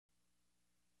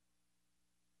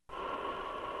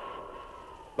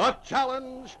The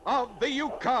challenge of the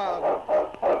Yukon.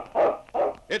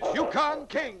 It's Yukon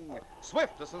King,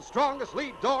 swiftest and strongest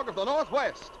lead dog of the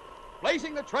Northwest,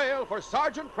 blazing the trail for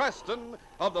Sergeant Preston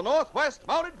of the Northwest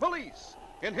Mounted Police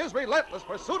in his relentless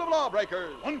pursuit of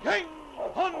lawbreakers. On King!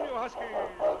 On, you huskies!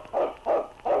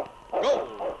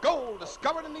 Gold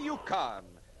discovered in the Yukon.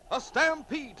 A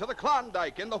stampede to the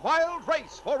Klondike in the wild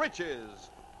race for riches.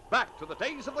 Back to the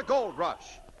days of the gold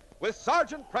rush, with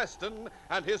Sergeant Preston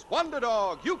and his wonder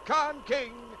dog, Yukon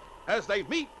King, as they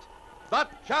meet the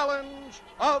challenge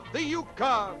of the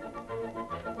Yukon.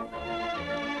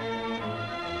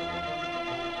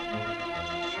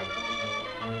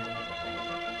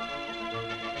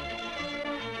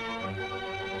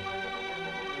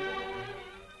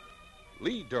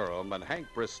 Lee Durham and Hank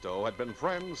Bristow had been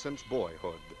friends since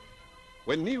boyhood.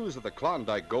 When news of the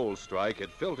Klondike gold strike had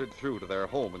filtered through to their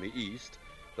home in the East,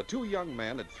 the two young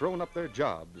men had thrown up their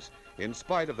jobs in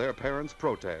spite of their parents'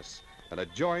 protests and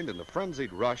had joined in the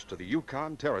frenzied rush to the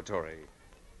Yukon Territory.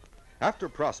 After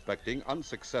prospecting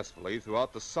unsuccessfully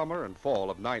throughout the summer and fall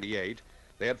of '98,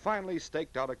 they had finally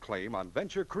staked out a claim on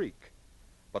Venture Creek.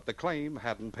 But the claim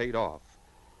hadn't paid off.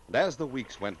 And as the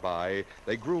weeks went by,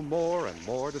 they grew more and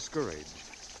more discouraged.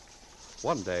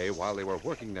 One day, while they were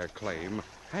working their claim,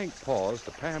 Hank paused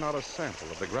to pan out a sample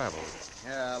of the gravel.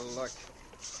 Yeah, look.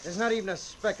 There's not even a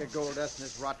speck of gold dust in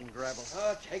this rotten gravel.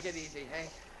 Oh, take it easy, Hank.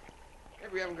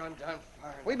 Maybe we haven't gone down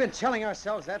far enough. We've been telling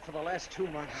ourselves that for the last 2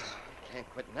 months. Can't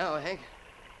quit now, Hank.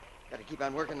 Got to keep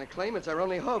on working the claim. It's our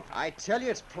only hope. I tell you,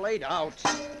 it's played out.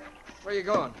 Where you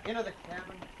going? Into the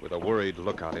cabin. With a worried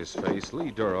look on his face, Lee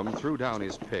Durham threw down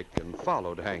his pick and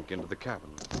followed Hank into the cabin.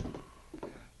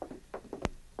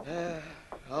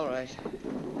 All right.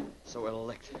 So we're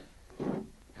licked.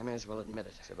 I may as well admit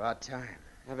it. It's about time.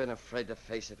 I've been afraid to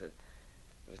face it, but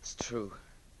it's true.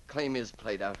 Claim is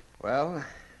played out. Well,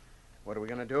 what are we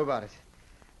going to do about it?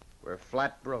 We're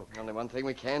flat broke. Only one thing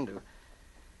we can do.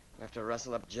 We have to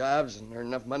rustle up jobs and earn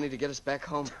enough money to get us back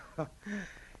home.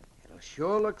 It'll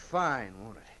sure look fine,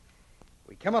 won't it?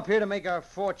 We come up here to make our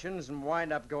fortunes and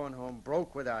wind up going home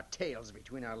broke with our tails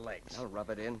between our legs. I'll rub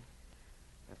it in.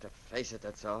 I have to face it,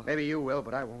 that's all. Maybe you will,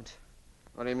 but I won't.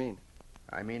 What do you mean?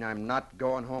 I mean I'm not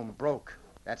going home broke.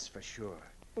 That's for sure.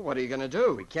 What are you going to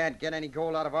do? We can't get any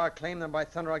gold out of our claim, then by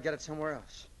thunder I'll get it somewhere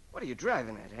else. What are you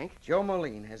driving at, Hank? Joe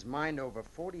Moline has mined over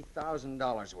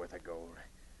 $40,000 worth of gold.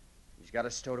 He's got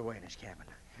it stowed away in his cabin.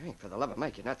 Hank, for the love of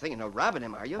Mike, you're not thinking of robbing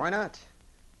him, are you? Why not?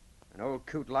 An old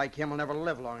coot like him will never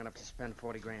live long enough to spend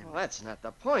 40 grand. Well, that's not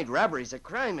the point. Robbery's a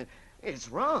crime. It's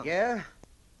wrong. Yeah? And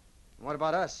what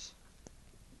about us?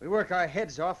 We work our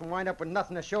heads off and wind up with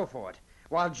nothing to show for it,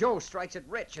 while Joe strikes it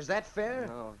rich. Is that fair?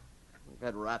 No. We've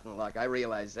had rotten luck. I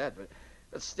realize that, but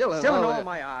still... Still in all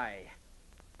my eye.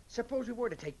 Suppose we were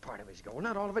to take part of his gold.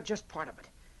 Not all of it, just part of it.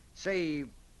 Say,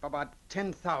 about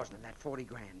 10,000 of that 40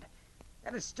 grand.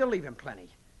 That'd still leave him plenty.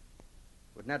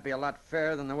 Wouldn't that be a lot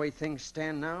fairer than the way things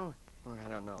stand now? Well, I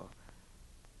don't know.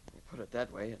 When you put it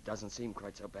that way, it doesn't seem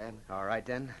quite so bad. All right,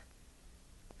 then.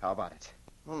 How about it?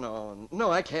 Oh,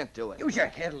 no, I can't do it. Use your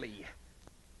head, Lee.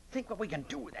 Think what we can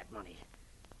do with that money.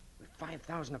 With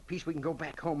 5,000 apiece, we can go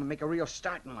back home and make a real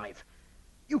start in life.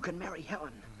 You can marry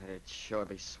Helen. It'd sure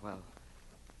be swell.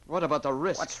 What about the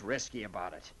risk? What's risky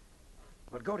about it?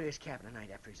 We'll go to his cabin tonight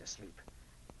after he's asleep.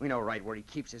 We know right where he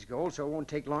keeps his gold, so it won't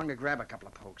take long to grab a couple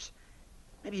of pokes.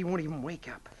 Maybe he won't even wake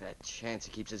up. That chance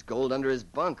he keeps his gold under his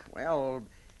bunk. Well,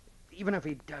 even if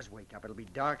he does wake up, it'll be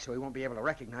dark, so he won't be able to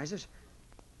recognize us.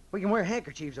 We can wear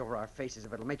handkerchiefs over our faces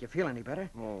if it'll make you feel any better.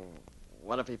 Oh,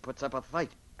 what if he puts up a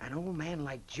fight? An old man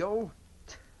like Joe?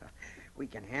 We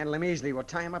can handle him easily. We'll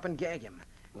tie him up and gag him.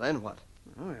 Then what?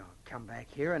 We'll come back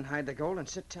here and hide the gold and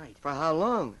sit tight. For how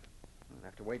long? We'll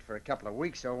have to wait for a couple of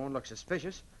weeks so it won't look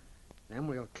suspicious. Then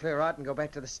we'll clear out and go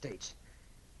back to the States.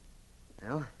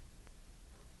 Well,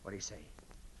 what do you say?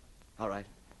 All right.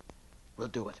 We'll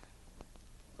do it.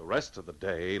 The rest of the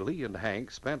day, Lee and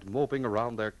Hank spent moping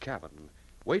around their cabin,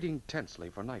 waiting tensely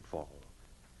for nightfall.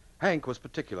 Hank was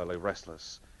particularly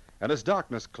restless, and as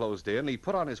darkness closed in, he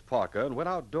put on his parka and went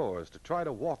outdoors to try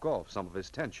to walk off some of his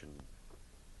tension.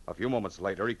 A few moments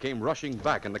later, he came rushing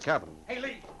back in the cabin. Hey,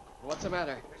 Lee! What's the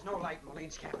matter? There's no light in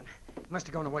Moline's cabin. He must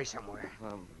have gone away somewhere.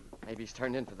 Maybe he's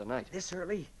turned in for the night. This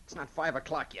early? It's not 5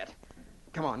 o'clock yet.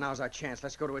 Come on, now's our chance.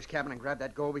 Let's go to his cabin and grab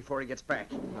that gold before he gets back.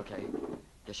 Okay.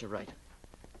 Guess you're right.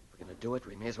 If we're going to do it,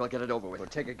 we may as well get it over with. We'll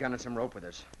take a gun and some rope with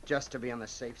us, just to be on the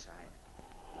safe side.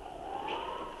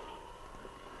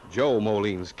 Joe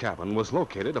Moline's cabin was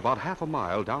located about half a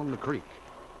mile down the creek.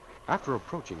 After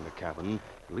approaching the cabin,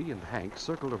 Lee and Hank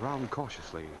circled around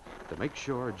cautiously to make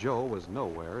sure Joe was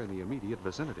nowhere in the immediate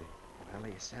vicinity. Well, are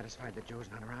you satisfied that Joe's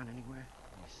not around anywhere?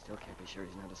 I still can't be sure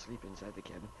he's not asleep inside the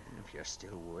cabin. If you're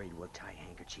still worried, we'll tie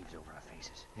handkerchiefs over our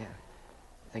faces. Yeah,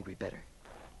 I think we'd better.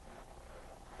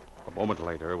 A moment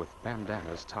later, with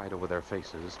bandanas tied over their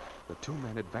faces, the two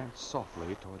men advanced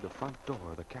softly toward the front door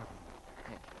of the cabin.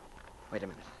 Hank, wait a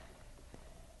minute.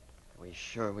 Are we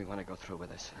sure we want to go through with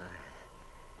this?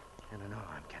 I don't know.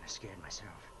 I'm kind of scared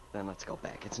myself. Then let's go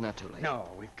back. It's not too late. No,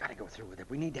 we've got to go through with it.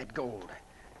 We need that gold.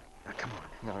 Now, come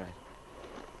on. All right.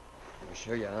 You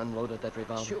sure you unloaded that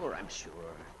revolver? Sure, I'm sure.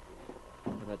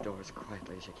 Open that door as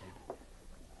quietly as you can.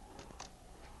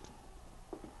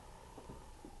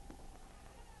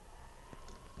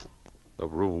 The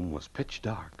room was pitch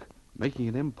dark, making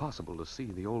it impossible to see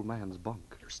the old man's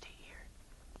bunk. You stay here.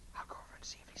 I'll go over and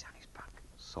see if he's on his bunk.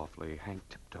 Softly, Hank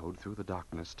tiptoed through the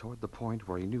darkness toward the point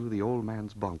where he knew the old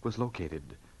man's bunk was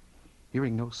located.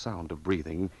 Hearing no sound of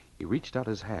breathing, he reached out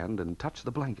his hand and touched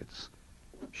the blankets.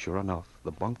 Sure enough,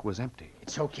 the bunk was empty.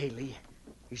 It's okay, Lee.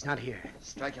 He's not here.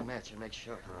 Strike a match and make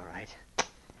sure. All right.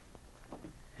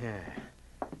 Yeah.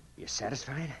 You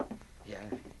satisfied? Yeah,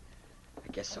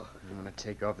 I guess so. I'm going to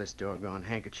take off this doggone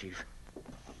handkerchief.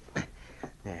 Yeah,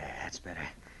 that's better.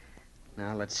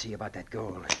 Now let's see about that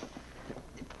gold.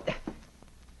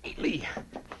 Hey, Lee,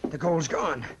 the gold's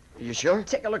gone. Are you sure?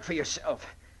 Take a look for yourself.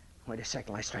 Wait a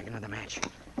second, I strike another match.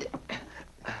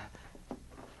 All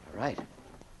right.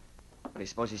 What do you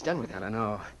suppose he's done with I it? don't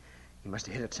know. He must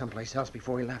have hid it someplace else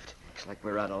before he left. Looks like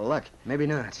we're out of luck. Maybe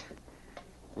not.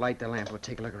 Light the lamp. We'll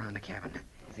take a look around the cabin.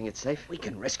 You think it's safe? We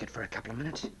can risk it for a couple of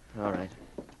minutes. All right.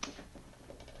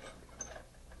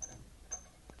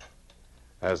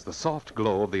 As the soft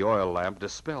glow of the oil lamp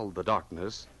dispelled the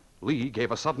darkness, Lee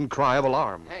gave a sudden cry of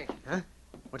alarm. Hank,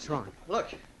 What's wrong? look.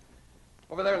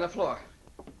 Over there on the floor.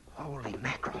 Holy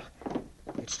mackerel.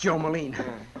 It's Joe Moline.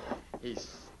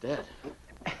 He's dead.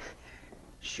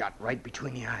 Shot right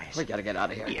between the eyes. We gotta get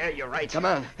out of here. Yeah, you're right. Come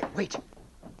on. Hey, wait.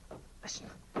 Listen.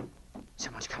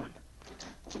 Someone's coming.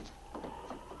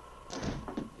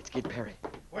 It's Kid Perry.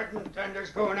 What in thunder's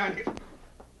going on here?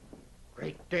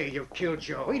 Great day, you've killed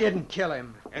Joe. We didn't kill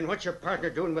him. And what's your partner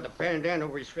doing with a bandana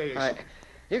over his face?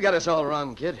 You got us all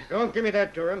wrong, kid. Don't give me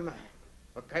that, Durham.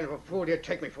 What kind of a fool do you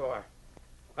take me for?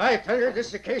 I tell you, this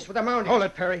is a case with the Mounties. Hold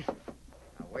it, Perry.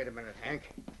 Now, wait a minute,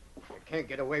 Hank. You can't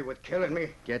get away with killing me.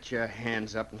 Get your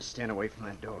hands up and stand away from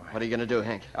that door. What are you gonna do,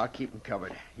 Hank? I'll keep him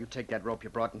covered. You take that rope you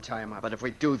brought and tie him up. But if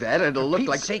we do that, it'll look Pete's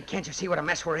like... sake, can't you see what a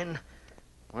mess we're in?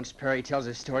 Once Perry tells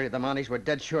his story to the Mounties, we're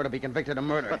dead sure to be convicted of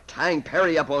murder. But tying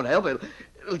Perry up won't help.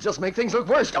 It'll just make things look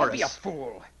worse for Don't us. be a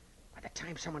fool. By the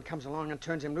time someone comes along and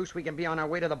turns him loose, we can be on our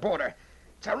way to the border.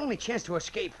 It's our only chance to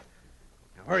escape.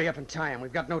 Now hurry up and tie him.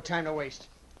 We've got no time to waste.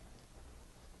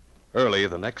 Early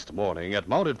the next morning, at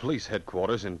Mounted Police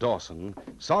Headquarters in Dawson,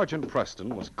 Sergeant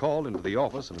Preston was called into the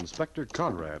office of Inspector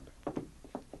Conrad.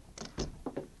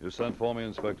 You sent for me,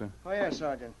 Inspector? Oh, yes,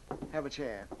 Sergeant. Have a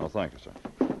chair. Oh, thank you, sir.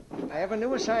 I have a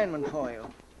new assignment for you.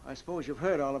 I suppose you've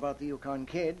heard all about the Yukon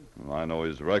Kid. Well, I know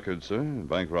his record, sir.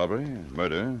 Bank robbery,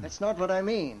 murder. That's not what I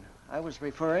mean. I was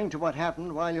referring to what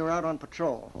happened while you were out on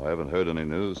patrol. Well, I haven't heard any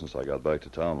news since I got back to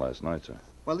town last night, sir.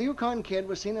 Well, the Yukon Kid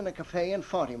was seen in a cafe in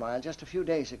 40 Mile just a few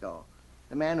days ago.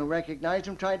 The man who recognized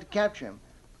him tried to capture him.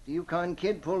 The Yukon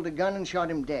Kid pulled a gun and shot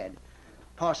him dead.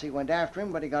 Posse went after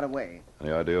him, but he got away.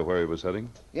 Any idea where he was heading?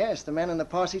 Yes, the men in the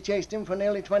posse chased him for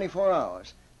nearly 24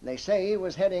 hours. They say he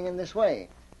was heading in this way.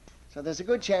 So there's a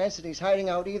good chance that he's hiding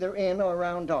out either in or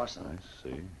around Dawson. I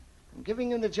see. I'm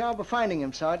giving you the job of finding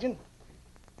him, Sergeant.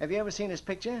 Have you ever seen his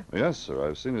picture? Yes, sir.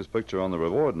 I've seen his picture on the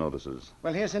reward notices.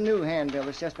 Well, here's a new handbill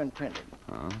that's just been printed.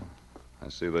 Oh, I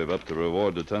see they've upped the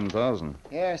reward to 10,000.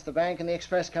 Yes, the bank and the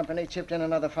express company chipped in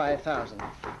another 5,000.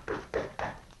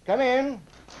 Come in.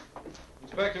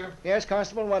 Inspector, Yes,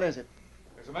 Constable, what is it?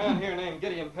 there's a man here named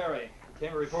Gideon Perry.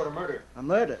 Came to report a murder. A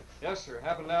murder. Yes, sir.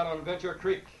 Happened out on Venture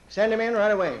Creek. Send him in right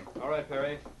away. All right,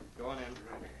 Perry. Go on in.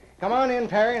 Come on in,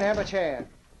 Perry, and have a chair.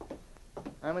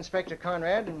 I'm Inspector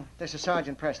Conrad, and this is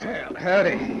Sergeant Preston. Well,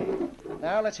 howdy.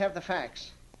 Now let's have the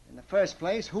facts. In the first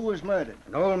place, who was murdered?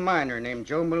 An old miner named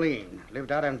Joe Moline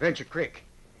lived out on Venture Creek.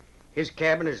 His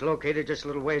cabin is located just a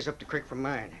little ways up the creek from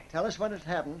mine. Tell us what had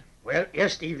happened. Well,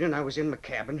 yesterday evening I was in my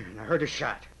cabin and I heard a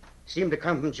shot. Seemed to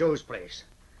come from Joe's place.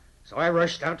 So I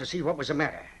rushed out to see what was the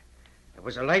matter. There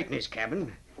was a light in his cabin,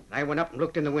 and I went up and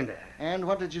looked in the window. And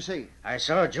what did you see? I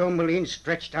saw Joe Moline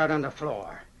stretched out on the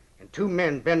floor, and two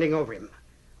men bending over him.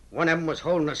 One of them was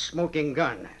holding a smoking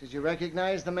gun. Did you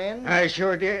recognize the man? I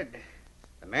sure did.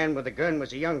 The man with the gun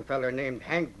was a young feller named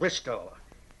Hank Bristow.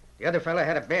 The other feller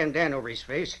had a bandana over his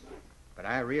face, but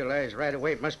I realized right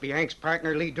away it must be Hank's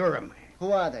partner, Lee Durham.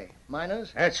 Who are they?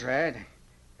 Miners? That's right.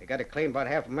 They got a claim about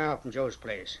half a mile from Joe's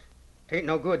place. Tain't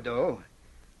no good, though.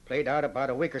 Played out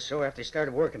about a week or so after they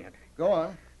started working it. Go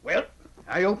on. Well,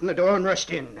 I opened the door and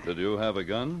rushed in. Did you have a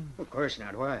gun? Of course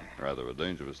not. Why? Rather a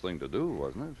dangerous thing to do,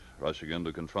 wasn't it? Rushing in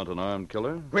to confront an armed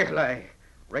killer? Well, I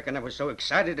reckon I was so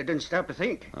excited I didn't stop to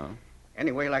think. Oh?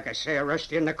 Anyway, like I say, I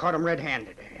rushed in and I caught him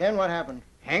red-handed. Then what happened?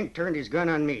 Hank turned his gun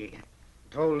on me.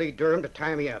 Told Lee Durham to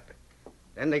tie me up.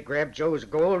 Then they grabbed Joe's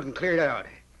gold and cleared out.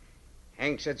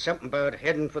 Hank said something about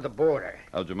heading for the border.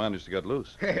 How'd you manage to get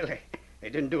loose? Well, they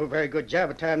didn't do a very good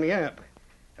job of tying me up.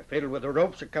 I fiddled with the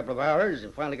ropes a couple of hours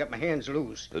and finally got my hands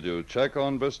loose. Did you check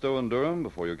on Bristow and Durham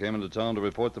before you came into town to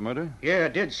report the murder? Yeah, I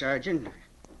did, Sergeant. I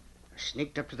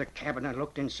sneaked up to the cabin and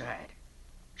looked inside.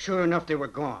 Sure enough, they were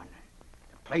gone.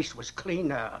 The place was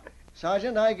cleaned out.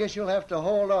 Sergeant, I guess you'll have to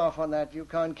hold off on that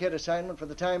Yukon Kid assignment for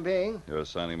the time being. You're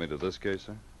assigning me to this case,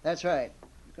 sir? That's right.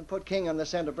 You can put King on the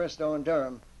scent of Bristow and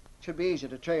Durham. Should be easy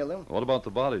to trail them. What about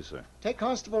the body, sir? Take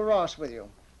Constable Ross with you.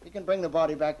 He can bring the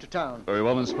body back to town. Very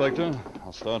well, Inspector.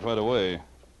 I'll start right away.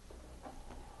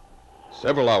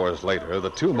 Several hours later, the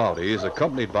two Mounties,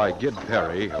 accompanied by Gid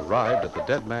Perry, arrived at the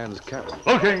dead man's cabin.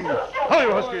 Looking! Hi,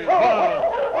 Husky!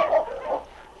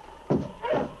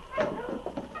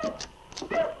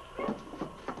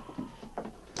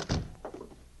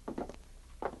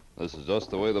 This is just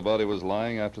the way the body was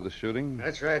lying after the shooting?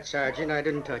 That's right, Sergeant. I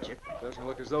didn't touch it. Doesn't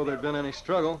look as though there'd been any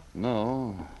struggle.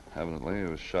 No. Evidently, it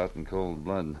was shot in cold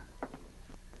blood.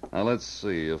 Now, let's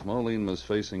see. If Moline was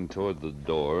facing toward the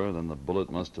door, then the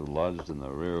bullet must have lodged in the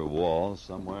rear wall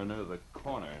somewhere near the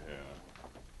corner here.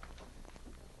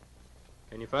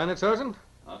 Can you find it, Sergeant?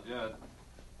 Not yet.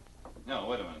 No,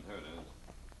 wait a minute. Here it is.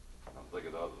 I'll take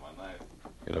it out with my knife.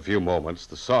 In a few moments,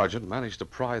 the sergeant managed to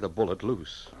pry the bullet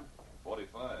loose.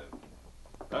 45.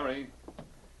 Perry,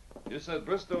 you said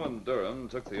Bristow and Durham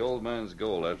took the old man's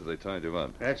gold after they tied you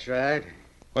up. That's right.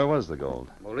 Where was the gold?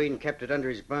 Moline kept it under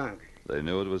his bunk. They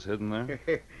knew it was hidden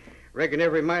there? Reckon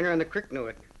every miner on the creek knew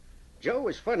it. Joe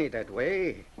was funny that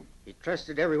way. He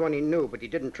trusted everyone he knew, but he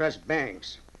didn't trust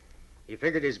banks. He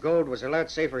figured his gold was a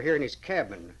lot safer here in his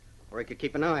cabin, where he could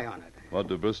keep an eye on it. What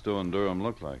do Bristow and Durham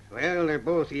look like? Well, they're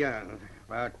both young.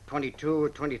 About 22 or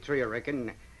 23, I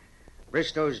reckon.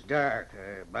 Bristow's dark,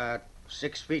 about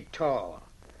 6 feet tall.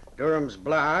 Durham's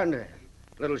blonde, a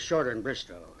little shorter than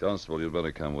Bristow. Constable, you'd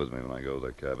better come with me when I go to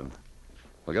their cabin.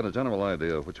 We'll get a general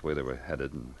idea of which way they were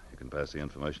headed, and you can pass the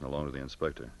information along to the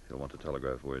inspector. He'll want to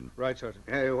telegraph word. Right,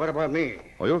 Sergeant. What about me?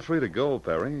 Well, you're free to go,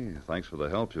 Perry. Thanks for the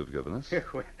help you've given us.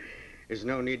 Well, there's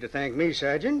no need to thank me,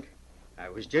 Sergeant. I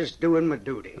was just doing my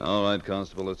duty. All right,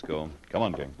 Constable, let's go. Come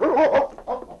on, King.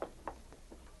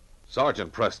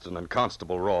 Sergeant Preston and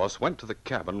Constable Ross went to the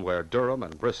cabin where Durham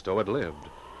and Bristow had lived,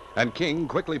 and King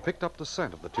quickly picked up the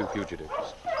scent of the two fugitives.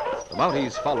 The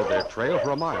Mounties followed their trail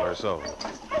for a mile or so,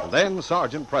 and then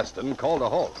Sergeant Preston called a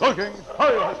halt. Looking!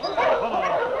 Hurry, Husky! Come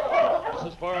on!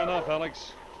 This is far enough,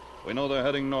 Alex. We know they're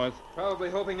heading north. Probably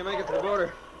hoping to make it to the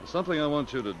border. There's something I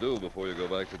want you to do before you go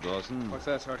back to Dawson. What's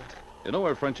that, Sergeant? You know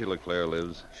where Frenchie LeClaire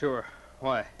lives? Sure.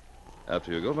 Why?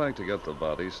 After you go back to get the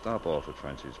body, stop off at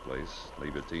Frenchie's place,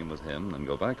 leave your team with him, and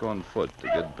go back on foot to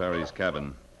Gid Perry's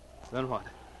cabin. Then what?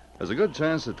 There's a good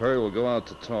chance that Perry will go out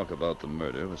to talk about the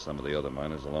murder with some of the other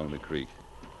miners along the creek.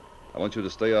 I want you to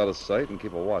stay out of sight and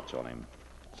keep a watch on him.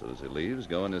 As soon as he leaves,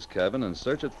 go in his cabin and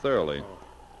search it thoroughly.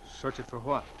 Search it for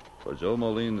what? For Joe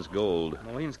Moline's gold.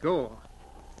 Moline's gold.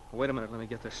 Wait a minute, let me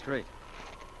get this straight.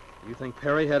 You think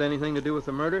Perry had anything to do with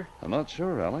the murder? I'm not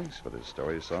sure, Alex, but his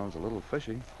story sounds a little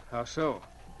fishy. How so?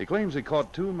 He claims he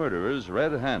caught two murderers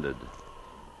red-handed.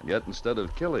 And yet, instead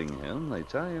of killing him, they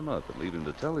tie him up and leave him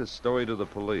to tell his story to the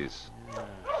police. Yes.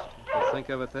 If you think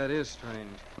of it, that is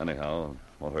strange. Anyhow,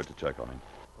 won't hurt to check on him.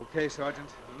 Okay, Sergeant.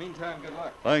 In the meantime, good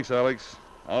luck. Thanks, Alex.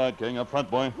 All right, King, up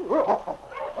front, boy. All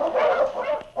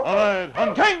right,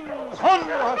 on Kings! On!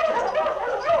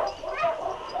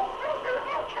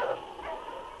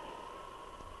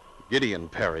 Gideon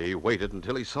Perry waited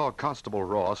until he saw Constable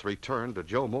Ross return to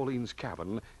Joe Moline's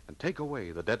cabin and take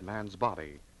away the dead man's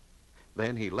body.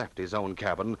 Then he left his own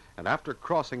cabin, and after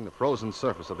crossing the frozen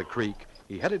surface of the creek,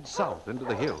 he headed south into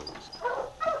the hills.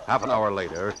 Half an hour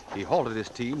later, he halted his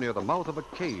team near the mouth of a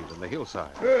cave in the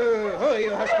hillside. Oh,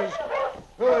 you huskies.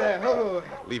 Oh, there, oh.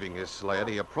 Leaving his sled,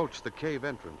 he approached the cave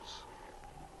entrance.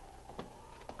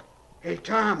 Hey,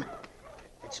 Tom.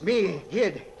 It's me,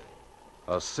 Gid.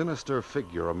 A sinister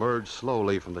figure emerged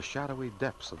slowly from the shadowy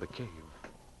depths of the cave.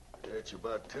 It's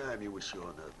about time you were showing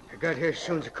up. I got here as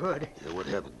soon as I could. Yeah, what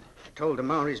happened? I told the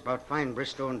Mounties about finding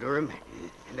Bristow and Durham,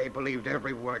 and they believed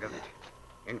every word of it,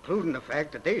 including the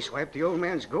fact that they swiped the old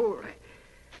man's gold.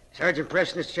 Sergeant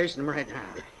Preston is chasing them right now.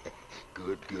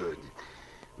 Good.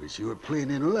 We're sure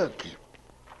playing in luck.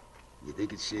 You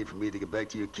think it's safe for me to get back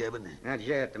to your cabin? Not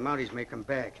yet. The Mounties may come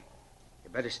back.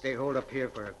 You better stay holed up here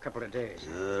for a couple of days.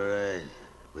 All right.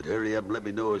 But hurry up and let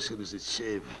me know as soon as it's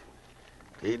safe.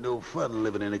 Ain't no fun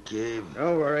living in a cave.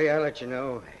 Don't worry, I'll let you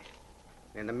know.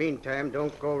 In the meantime,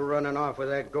 don't go running off with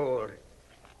that gold.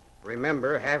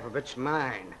 Remember, half of it's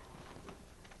mine.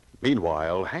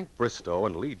 Meanwhile, Hank Bristow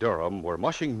and Lee Durham were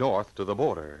mushing north to the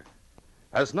border.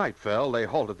 As night fell, they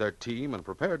halted their team and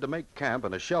prepared to make camp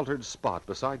in a sheltered spot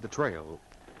beside the trail.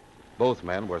 Both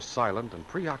men were silent and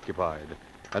preoccupied,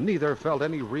 and neither felt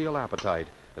any real appetite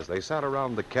as they sat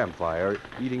around the campfire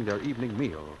eating their evening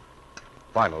meal.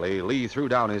 Finally, Lee threw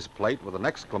down his plate with an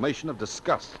exclamation of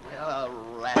disgust.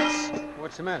 Rats.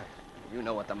 What's the matter? You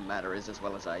know what the matter is as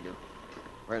well as I do.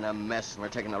 We're in a mess, and we're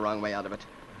taking the wrong way out of it.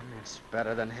 It's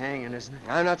better than hanging, isn't it?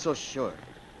 I'm not so sure.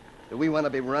 Do we want to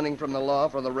be running from the law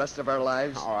for the rest of our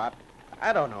lives? Oh,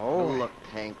 I don't know. Look,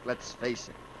 Hank, let's face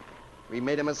it. We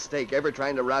made a mistake ever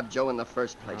trying to rob Joe in the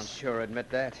first I'll place. sure admit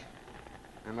that.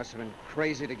 I must have been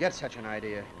crazy to get such an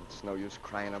idea. It's no use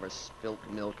crying over spilt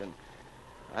milk, and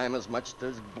I'm as much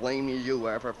to blame as you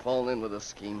are for falling in with the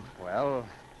scheme. Well,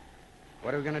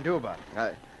 what are we going to do about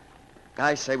it?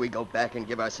 I say we go back and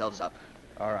give ourselves up.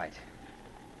 All right.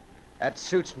 That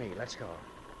suits me. Let's go.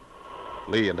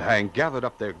 Lee and Hank gathered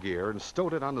up their gear and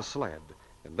stowed it on the sled,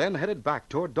 and then headed back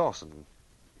toward Dawson.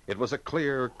 It was a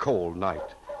clear, cold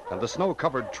night, and the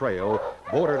snow-covered trail,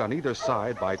 bordered on either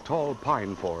side by tall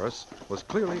pine forests, was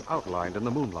clearly outlined in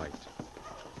the moonlight.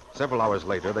 Several hours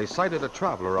later, they sighted a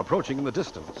traveler approaching in the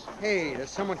distance. Hey, there's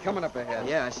someone coming up ahead.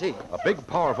 Yeah, I see. A big,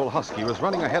 powerful husky was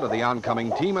running ahead of the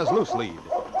oncoming team as loose lead.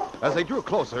 As they drew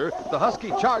closer, the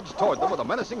husky charged toward them with a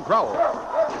menacing growl.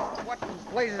 What in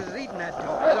blazes is eating that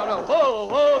dog? I don't know.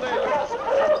 Whoa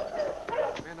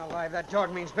there. Man alive, that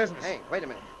dog means business. Hey, wait a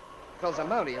minute. Phil's a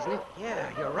Mountie, isn't he? Yeah,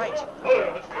 you're right.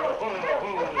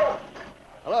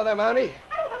 Hello there, Mountie.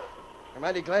 I'm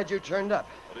mighty glad you turned up.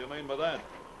 What do you mean by that?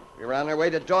 We were on our way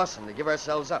to Dawson to give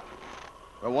ourselves up.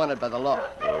 We're wanted by the law.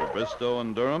 You're Bristow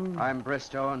and Durham? I'm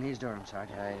Bristow, and he's Durham,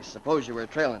 Sergeant. I suppose you were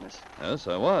trailing us. Yes,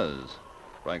 I was.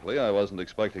 Frankly, I wasn't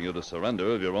expecting you to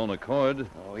surrender of your own accord.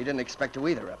 Oh, we didn't expect to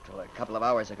either up till a couple of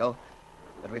hours ago.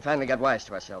 But we finally got wise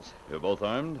to ourselves. You're both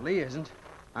armed? Lee isn't.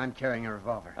 I'm carrying a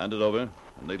revolver. Hand it over.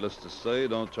 And needless to say,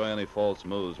 don't try any false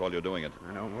moves while you're doing it.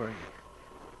 Now, don't worry.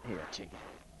 Here, take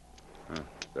it.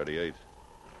 38.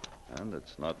 And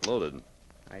it's not loaded.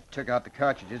 I took out the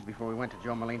cartridges before we went to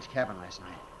Joe Maline's cabin last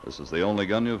night. This is the only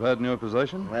gun you've had in your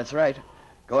possession? That's right.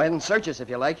 Go ahead and search us if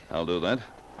you like. I'll do that.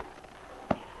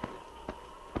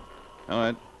 All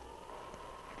right.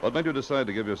 What made you decide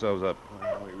to give yourselves up?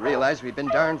 Well, we realized we'd been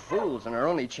darn fools, and our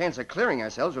only chance of clearing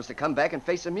ourselves was to come back and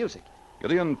face the music.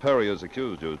 Gideon Perry has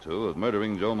accused you two of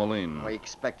murdering Joe Moline. We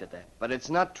expected that, but it's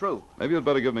not true. Maybe you'd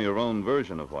better give me your own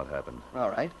version of what happened. All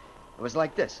right. It was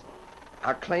like this.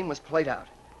 Our claim was played out.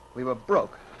 We were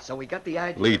broke, so we got the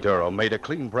idea... Lee Durham made a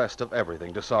clean breast of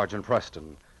everything to Sergeant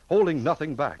Preston, holding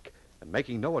nothing back and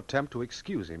making no attempt to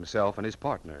excuse himself and his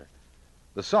partner.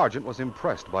 The sergeant was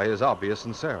impressed by his obvious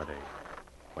sincerity.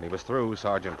 When he was through,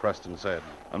 Sergeant Preston said,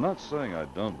 I'm not saying I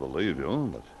don't believe you,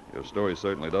 but your story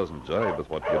certainly doesn't jibe with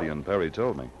what Gideon Perry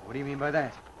told me. What do you mean by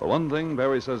that? For one thing,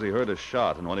 Perry says he heard a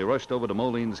shot, and when he rushed over to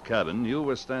Moline's cabin, you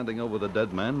were standing over the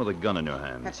dead man with a gun in your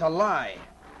hand. That's a lie.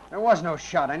 There was no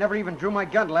shot. I never even drew my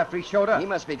gun till after he showed up. He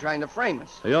must be trying to frame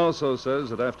us. He also says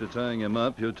that after tying him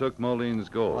up, you took Moline's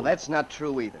gold. Well, that's not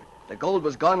true either. The gold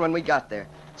was gone when we got there.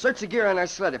 Search the gear on our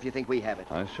sled if you think we have it.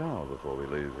 I shall before we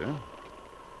leave here.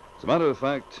 As a matter of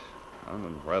fact,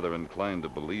 I'm rather inclined to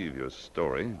believe your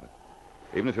story. But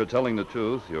even if you're telling the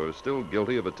truth, you're still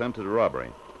guilty of attempted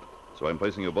robbery. So I'm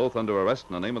placing you both under arrest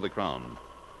in the name of the Crown.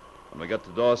 When we get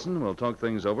to Dawson, we'll talk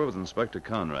things over with Inspector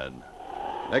Conrad.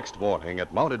 Next morning,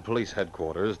 at Mounted Police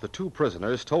Headquarters, the two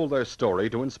prisoners told their story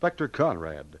to Inspector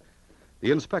Conrad.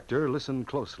 The inspector listened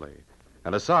closely,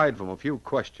 and aside from a few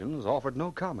questions, offered no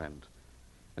comment.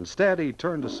 Instead, he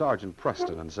turned to Sergeant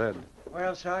Preston and said,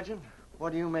 Well, Sergeant,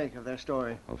 what do you make of their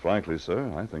story? Well, frankly,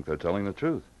 sir, I think they're telling the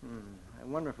truth. I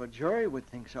wonder if a jury would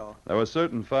think so. There were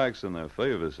certain facts in their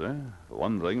favor, sir. For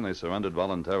one thing, they surrendered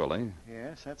voluntarily.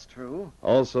 Yes, that's true.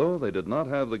 Also, they did not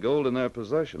have the gold in their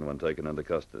possession when taken into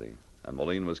custody. And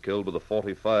Moline was killed with a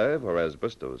 .45, whereas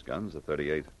Bristow's gun's a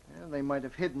 .38. Well, they might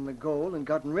have hidden the gold and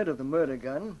gotten rid of the murder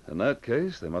gun. In that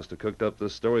case, they must have cooked up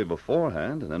this story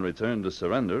beforehand and then returned to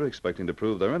surrender, expecting to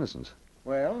prove their innocence.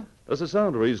 Well, Does it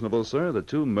sound reasonable, sir, that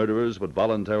two murderers would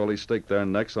voluntarily stake their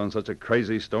necks on such a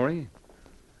crazy story?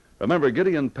 Remember,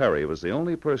 Gideon Perry was the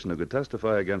only person who could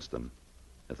testify against them.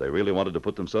 If they really wanted to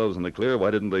put themselves in the clear,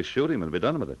 why didn't they shoot him and be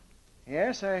done with it?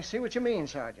 Yes, I see what you mean,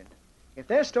 Sergeant. If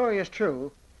their story is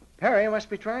true, Perry must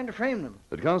be trying to frame them.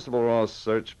 Did Constable Ross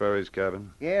search Perry's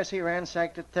cabin? Yes, he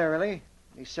ransacked it thoroughly.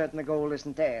 He's certain the gold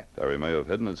isn't there. Perry may have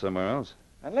hidden it somewhere else.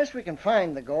 Unless we can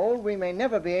find the gold, we may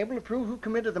never be able to prove who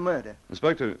committed the murder.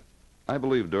 Inspector, I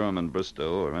believe Durham and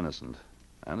Bristow are innocent.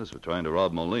 And as for trying to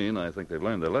rob Moline, I think they've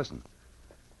learned their lesson.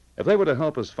 If they were to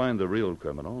help us find the real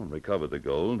criminal and recover the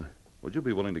gold, would you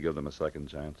be willing to give them a second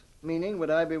chance? Meaning,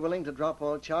 would I be willing to drop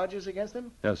all charges against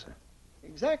them? Yes, sir.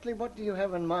 Exactly what do you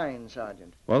have in mind,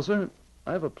 Sergeant? Well, sir,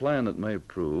 I have a plan that may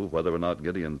prove whether or not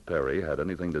Gideon Perry had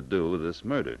anything to do with this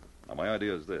murder. Now, my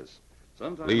idea is this.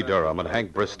 Lee Durham and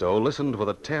Hank Bristow listened with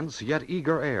a tense yet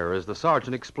eager air as the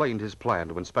sergeant explained his plan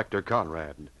to Inspector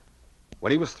Conrad.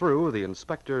 When he was through, the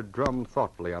inspector drummed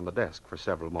thoughtfully on the desk for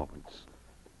several moments.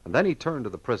 And then he turned to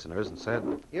the prisoners and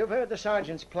said, You've heard the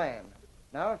sergeant's plan.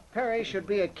 Now, if Perry should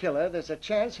be a killer, there's a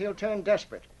chance he'll turn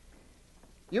desperate.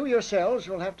 You yourselves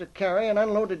will have to carry an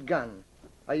unloaded gun.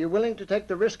 Are you willing to take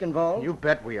the risk involved? You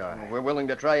bet we are. We're willing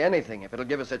to try anything if it'll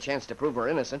give us a chance to prove we're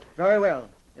innocent. Very well.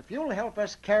 If you'll help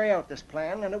us carry out this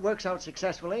plan and it works out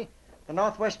successfully, the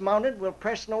Northwest Mounted will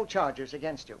press no charges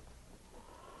against you.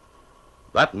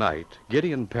 That night,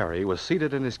 Gideon Perry was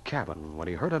seated in his cabin when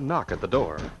he heard a knock at the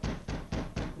door.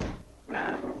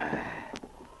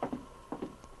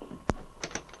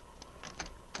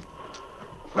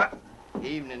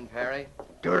 Evening, Perry.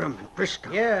 Durham and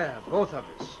Bristow. Yeah, both of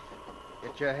us.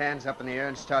 Get your hands up in the air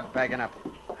and start bagging up.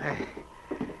 Hey,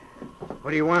 what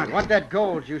do you want? I want that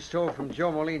gold you stole from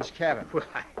Joe Moline's cabin. Well,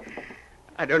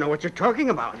 I don't know what you're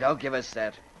talking about. Don't give us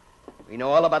that. We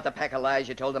know all about the pack of lies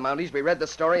you told the Mounties. We read the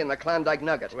story in the Klondike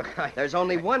Nugget. Well, There's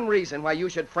only one reason why you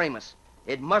should frame us.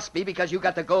 It must be because you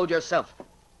got the gold yourself.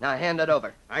 Now hand it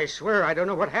over. I swear I don't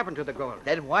know what happened to the gold.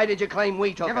 Then why did you claim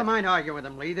we took it? Never mind arguing with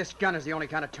him, Lee. This gun is the only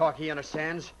kind of talk he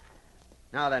understands.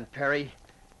 Now then, Perry,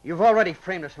 you've already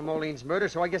framed us for Moline's murder,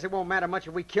 so I guess it won't matter much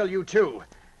if we kill you, too.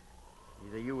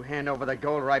 Either you hand over the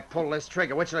gold or I pull this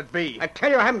trigger. Which will it be? I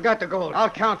tell you I haven't got the gold. I'll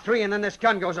count 3 and then this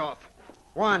gun goes off.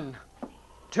 1,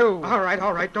 2. All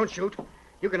right, don't shoot.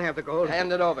 You can have the gold.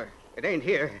 Hand it over. It ain't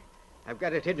here. I've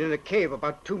got it hidden in a cave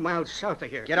about 2 miles south of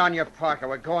here. Get on your parker.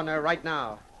 We're going there right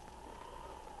now.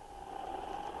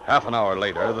 Half an hour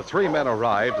later, the 3 men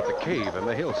arrived at the cave in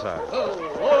the hillside.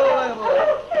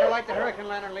 You like the hurricane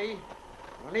lantern, Lee?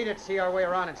 We'll need it to see our way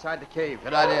around inside the cave.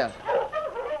 Good idea.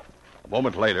 A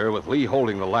moment later, with Lee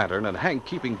holding the lantern and Hank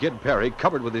keeping Gid Perry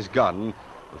covered with his gun,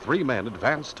 the 3 men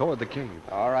advanced toward the cave.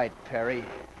 All right, Perry.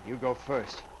 You go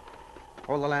first.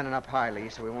 Hold the lantern up high, Lee,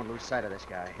 so we won't lose sight of this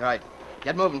guy. All right.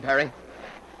 Get moving, Perry.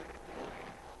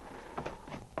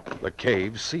 The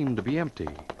cave seemed to be empty.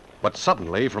 But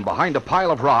suddenly, from behind a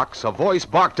pile of rocks, a voice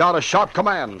barked out a sharp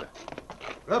command.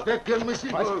 Drop that gun,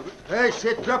 Missy. I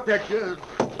said drop that gun.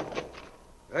 All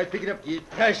right, pick it up, kid.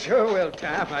 I sure will,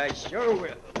 Tom. I sure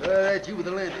will. All right, you with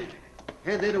the lantern.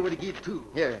 Hand that over to Gid, too.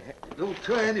 Here. Don't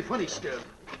try any funny stuff.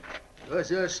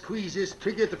 Because I'll squeeze this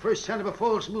trigger at the first sign of a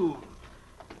false move.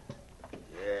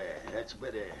 Yeah, that's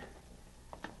better.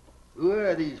 Who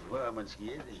are these varmints,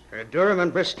 Gid? Durham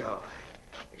and Bristow.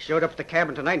 They showed up at the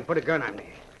cabin tonight and put a gun on me.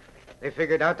 They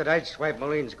figured out that I'd swiped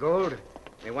Moline's gold.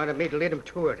 They wanted me to lead them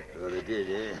to it. Oh, they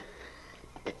did,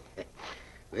 eh?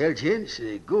 Well, gents,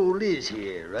 the gold is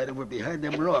here, right over behind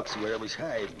them rocks where I was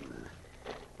hiding.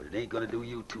 But it ain't gonna do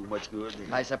you too much good.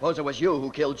 I suppose it was you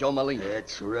who killed Joe Moline.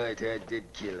 That's right, I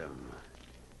did kill him.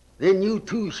 Then you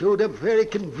two showed up very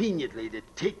conveniently to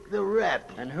take the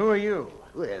rap. And who are you?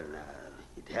 Well, now,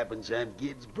 it happens I'm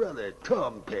Gid's brother,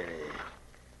 Tom Perry.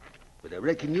 But I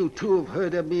reckon you two have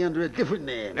heard of me under a different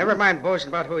name. Never mind boasting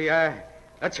about who you are.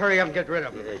 Let's hurry up and get rid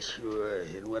of them. Yeah, sure.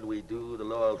 And when we do, the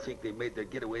law will think they made their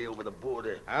getaway over the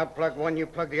border. I'll plug one, you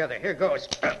plug the other. Here goes.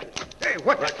 Hey,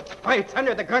 what? Why,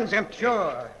 thunder, the gun's empty.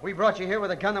 Sure. We brought you here with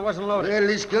a gun that wasn't loaded. Well,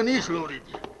 this gun is loaded.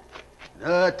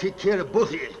 Now, I'll take care of both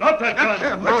of you. Drop that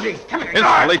gun. Mountie, come here.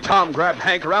 Instantly, Tom grabbed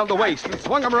Hank around the waist and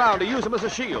swung him around to use him as a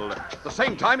shield. At the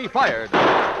same time, he fired.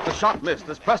 The shot missed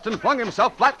as Preston flung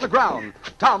himself flat to the ground.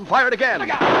 Tom fired again.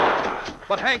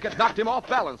 But Hank had knocked him off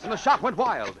balance, and the shot went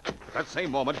wild. At that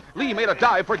same moment, Lee made a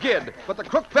dive for Gid, but the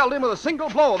crook felled him with a single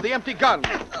blow of the empty gun.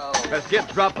 As Gid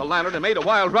dropped the lantern and made a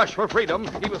wild rush for freedom,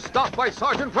 he was stopped by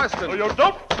Sergeant Preston. You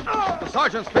dump! The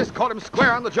sergeant's fist caught him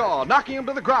square on the jaw, knocking him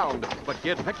to the ground. But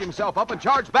Gid picked himself up and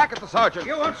charged back at the sergeant.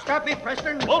 You won't stop me,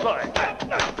 Preston. Bullseye!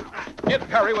 Gid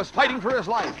Perry was fighting for his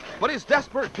life, but his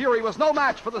desperate fury was no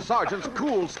match for the sergeant's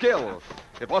cool skill.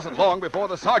 It wasn't long before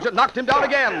the sergeant knocked him down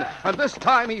again, and this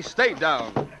time he stayed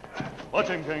down. Watch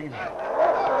him, King.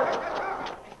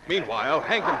 Meanwhile,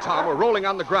 Hank and Tom were rolling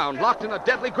on the ground, locked in a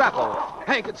deadly grapple.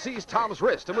 Hank had seized Tom's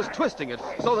wrist and was twisting it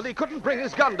so that he couldn't bring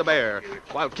his gun to bear.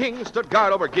 While King stood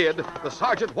guard over Gid, the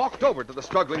sergeant walked over to the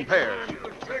struggling pair.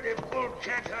 You dirty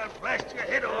bullcat, I'll blast your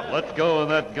head off. Let go of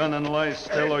that gun and lie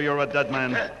still, or you're a dead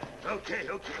man. Okay,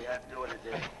 I'm doing it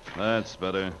then. That's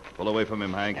better. Pull away from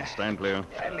him, Hank. Stand clear.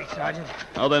 Steady, Sergeant.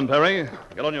 Now then, Perry,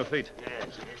 get on your feet.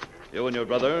 Yes. You and your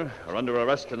brother are under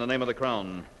arrest in the name of the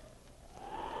Crown.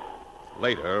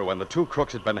 Later, when the two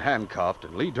crooks had been handcuffed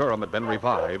and Lee Durham had been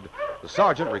revived, the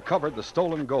sergeant recovered the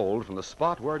stolen gold from the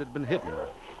spot where it had been hidden.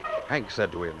 Hank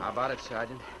said to him, How about it,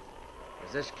 Sergeant?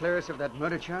 Does this clear us of that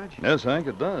murder charge? Yes, Hank,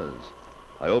 it does.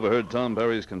 I overheard Tom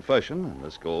Perry's confession, and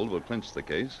this gold will clinch the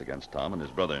case against Tom and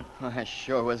his brother. I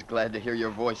sure was glad to hear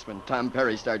your voice when Tom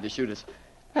Perry started to shoot us.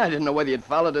 I didn't know whether you'd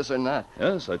followed us or not.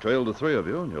 Yes, I trailed the three of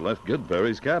you, and you left Gid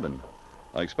Perry's cabin.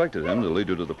 I expected him to lead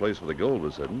you to the place where the gold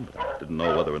was hidden, but I didn't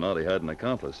know whether or not he had an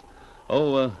accomplice.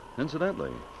 Oh,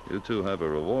 incidentally, you two have a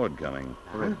reward coming.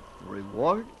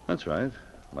 Reward? That's right.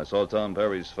 When I saw Tom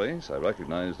Perry's face, I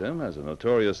recognized him as a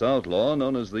notorious outlaw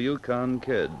known as the Yukon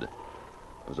Kid. There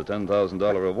was a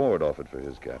 $10,000 reward offered for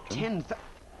his capture.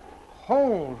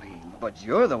 Holy... But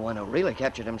you're the one who really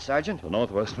captured him, Sergeant. The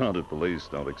Northwest Mounted Police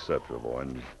don't accept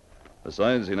rewards.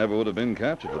 Besides, he never would have been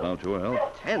captured without your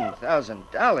help.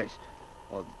 $10,000?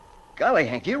 Well, golly,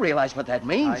 Hank, you realize what that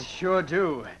means? I sure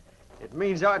do. It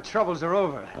means our troubles are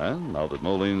over. And now that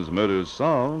Moline's murder is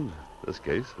solved, this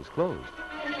case is closed.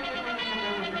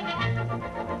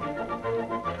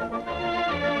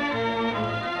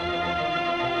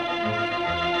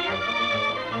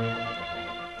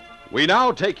 We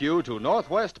now take you to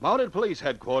Northwest Mounted Police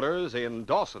Headquarters in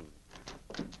Dawson.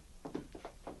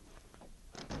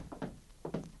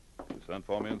 You sent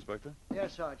for me, Inspector?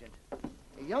 Yes, Sergeant.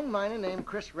 A young miner named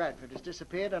Chris Radford has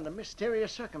disappeared under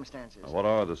mysterious circumstances. What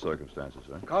are the circumstances,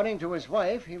 sir? According to his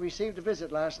wife, he received a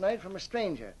visit last night from a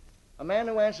stranger, a man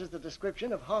who answers the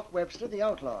description of Hawk Webster, the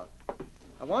outlaw.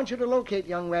 I want you to locate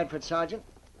young Radford, Sergeant.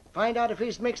 Find out if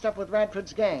he's mixed up with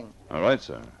Radford's gang. All right,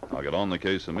 sir. I'll get on the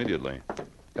case immediately.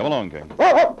 Come along, King.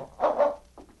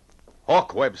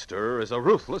 Hawk Webster is a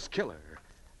ruthless killer,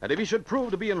 and if he should prove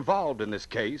to be involved in this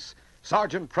case,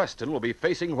 Sergeant Preston will be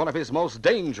facing one of his most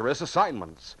dangerous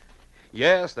assignments.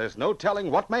 Yes, there's no telling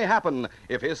what may happen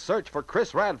if his search for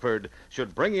Chris Radford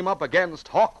should bring him up against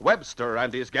Hawk Webster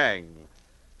and his gang.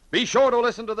 Be sure to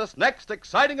listen to this next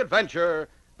exciting adventure,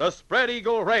 The Spread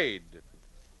Eagle Raid.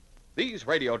 These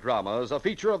radio dramas, a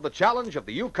feature of the Challenge of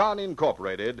the Yukon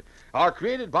Incorporated, are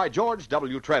created by George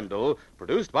W. Trendle,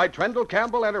 produced by Trendle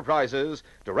Campbell Enterprises,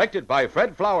 directed by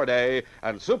Fred Flowerday,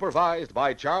 and supervised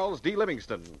by Charles D.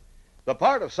 Livingston. The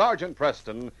part of Sergeant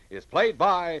Preston is played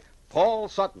by Paul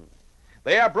Sutton.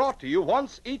 They are brought to you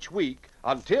once each week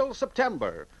until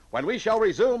September, when we shall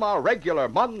resume our regular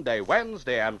Monday,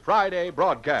 Wednesday, and Friday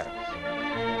broadcasts.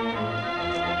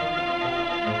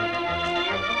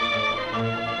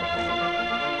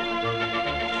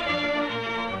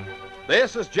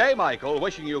 This is J. Michael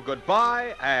wishing you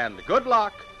goodbye and good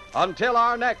luck until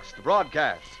our next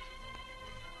broadcast.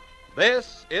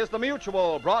 This is the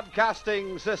Mutual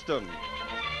Broadcasting System.